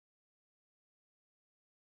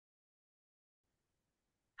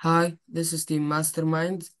Hi, this is Team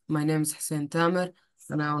Mastermind. My name is Hussein Tamer,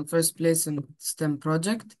 and I'm on first place in STEM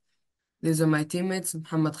project. These are my teammates,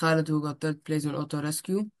 Muhammad Khalid, who got third place in auto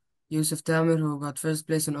rescue, Yusuf Tamer, who got first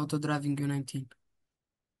place in auto driving U19.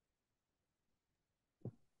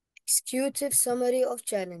 Executive summary of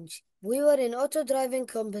challenge. We were in auto driving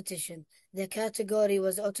competition. The category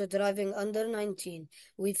was auto driving under 19.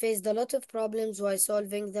 We faced a lot of problems while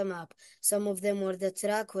solving the map. Some of them were the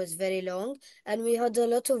track was very long and we had a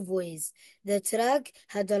lot of ways. The track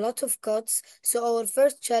had a lot of cuts, so our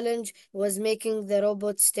first challenge was making the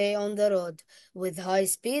robot stay on the road with high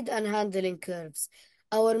speed and handling curves.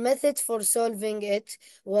 Our method for solving it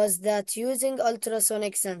was that using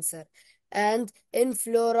ultrasonic sensor and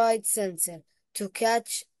infrared sensor to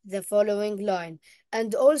catch the following line,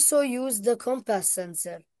 and also use the compass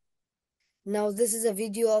sensor. Now this is a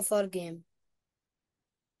video of our game.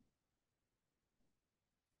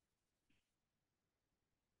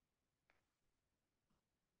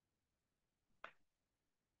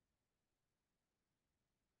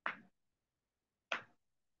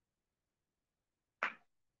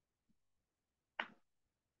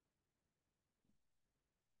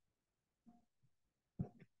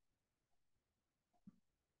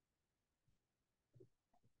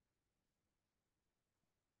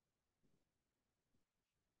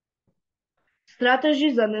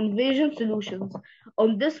 Strategies and invasion solutions.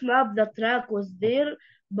 On this map, the track was there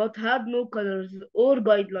but had no colors or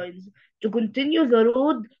guidelines. To continue the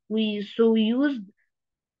road, we used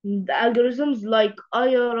the algorithms like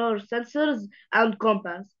IRR sensors and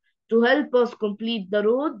compass to help us complete the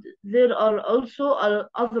road. There are also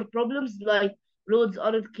other problems like roads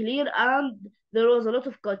aren't clear and there was a lot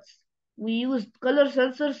of cuts. We used color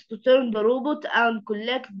sensors to turn the robot and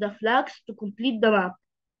collect the flags to complete the map.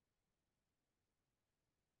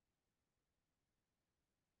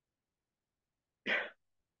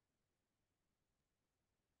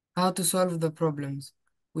 How to solve the problems?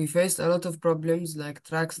 We faced a lot of problems like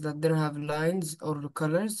tracks that didn't have lines or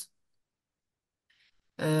colors.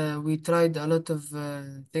 We tried a lot of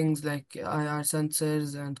things like IR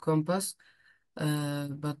sensors and compass.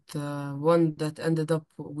 But one that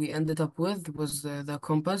we ended up with was the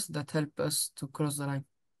compass that helped us to cross the line.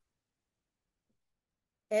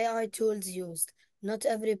 AI tools used. Not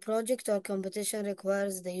every project or competition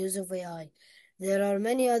requires the use of AI. There are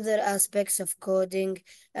many other aspects of coding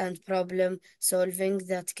and problem solving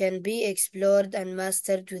that can be explored and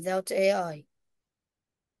mastered without AI.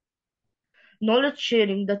 Knowledge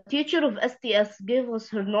sharing. The teacher of STS gave us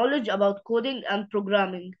her knowledge about coding and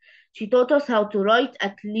programming. She taught us how to write a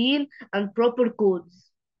clean and proper codes.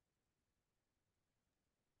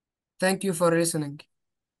 Thank you for listening.